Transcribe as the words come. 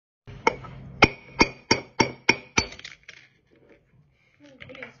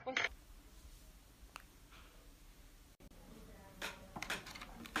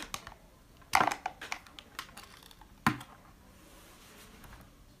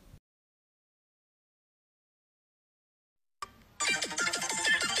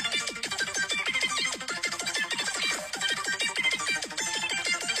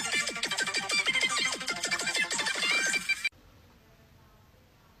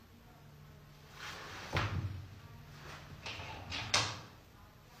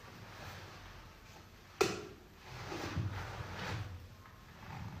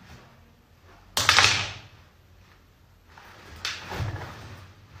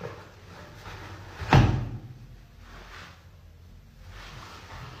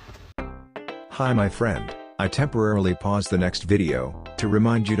Hi my friend, I temporarily paused the next video, to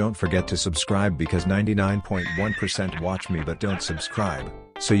remind you don't forget to subscribe because 99.1% watch me but don't subscribe,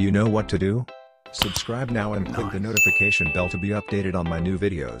 so you know what to do? Subscribe now and click the notification bell to be updated on my new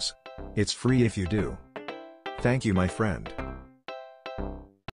videos. It's free if you do. Thank you my friend.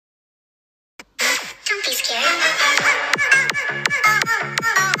 Don't be scared.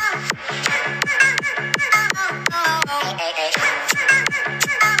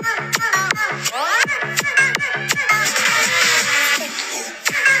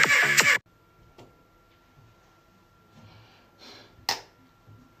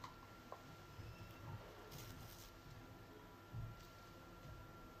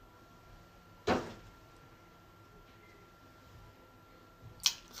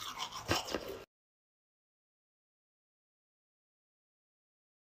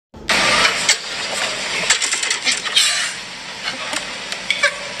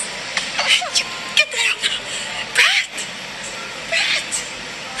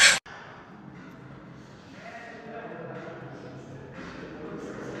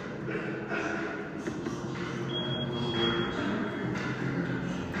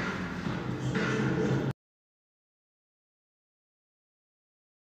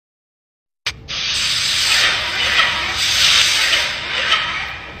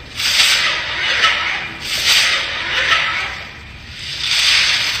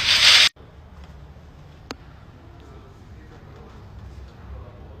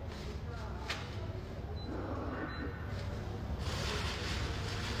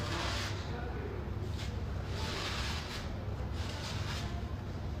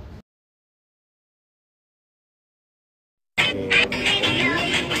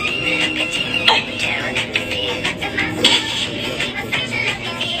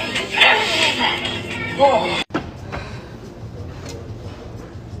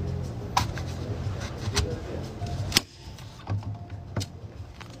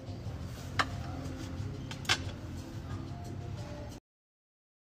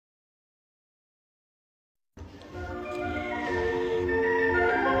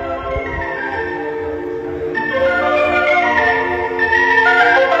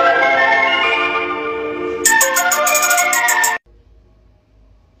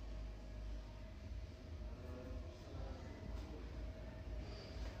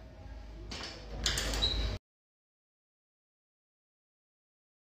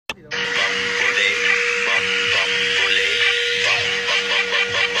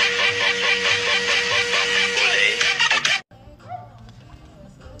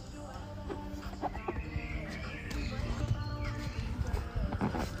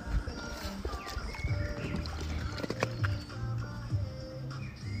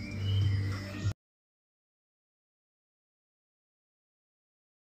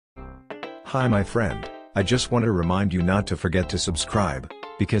 Hi my friend, I just want to remind you not to forget to subscribe,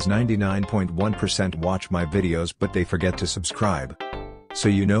 because 99.1% watch my videos but they forget to subscribe. So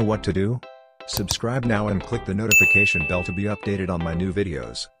you know what to do? Subscribe now and click the notification bell to be updated on my new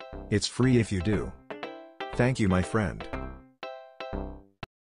videos. It's free if you do. Thank you my friend.